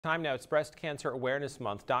Time now, it's Breast Cancer Awareness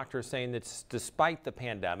Month. Doctors saying that despite the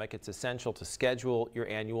pandemic, it's essential to schedule your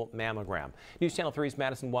annual mammogram. News Channel 3's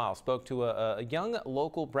Madison Weil spoke to a young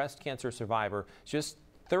local breast cancer survivor, just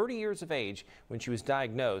 30 years of age, when she was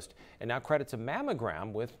diagnosed, and now credits a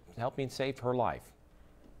mammogram with helping save her life.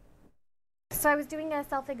 So I was doing a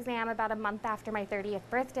self-exam about a month after my 30th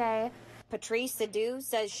birthday. Patrice Sadu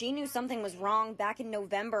says she knew something was wrong back in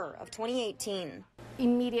November of 2018.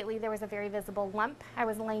 Immediately there was a very visible lump. I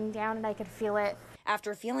was laying down and I could feel it.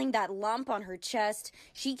 After feeling that lump on her chest,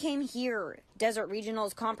 she came here, Desert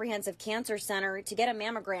Regional's Comprehensive Cancer Center, to get a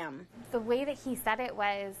mammogram. The way that he said it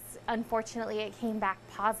was, unfortunately, it came back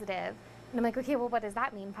positive. And I'm like, okay, well, what does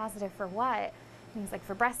that mean? Positive for what? And he's like,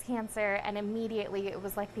 for breast cancer. And immediately it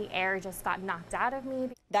was like the air just got knocked out of me.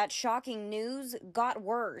 That shocking news got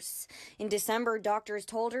worse. In December, doctors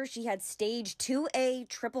told her she had stage 2A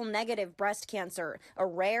triple negative breast cancer, a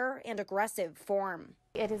rare and aggressive form.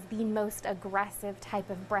 It is the most aggressive type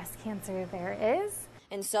of breast cancer there is.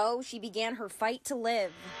 And so she began her fight to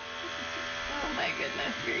live. Oh my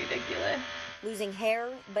goodness, you're ridiculous. Losing hair,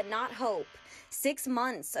 but not hope. 6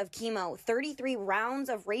 months of chemo, 33 rounds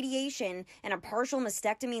of radiation, and a partial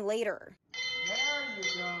mastectomy later. There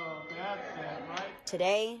you go. That's it, right?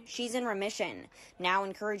 Today, she's in remission, now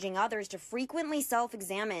encouraging others to frequently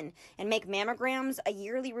self-examine and make mammograms a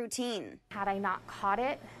yearly routine. Had I not caught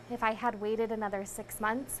it, if I had waited another 6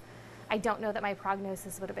 months, I don't know that my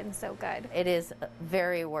prognosis would have been so good. It is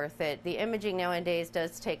very worth it. The imaging nowadays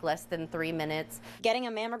does take less than 3 minutes. Getting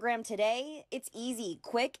a mammogram today, it's easy,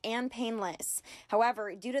 quick, and painless.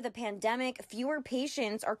 However, due to the pandemic, fewer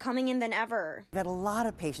patients are coming in than ever. We've had a lot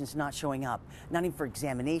of patients not showing up, not even for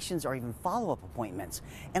examinations or even follow-up appointments.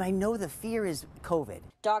 And I know the fear is COVID.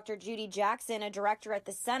 Dr. Judy Jackson, a director at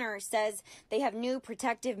the center, says they have new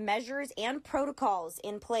protective measures and protocols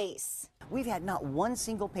in place. We've had not one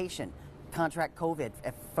single patient contract COVID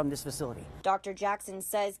from this facility. Dr. Jackson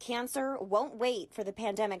says cancer won't wait for the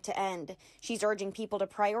pandemic to end. She's urging people to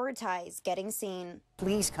prioritize getting seen.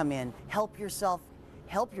 Please come in, help yourself,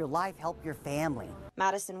 help your life, help your family.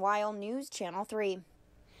 Madison Weil, News Channel 3.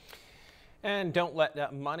 And don't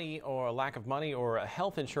let money or lack of money or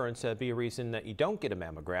health insurance be a reason that you don't get a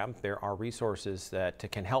mammogram. There are resources that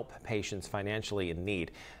can help patients financially in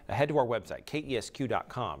need. Head to our website,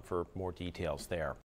 kesq.com, for more details there.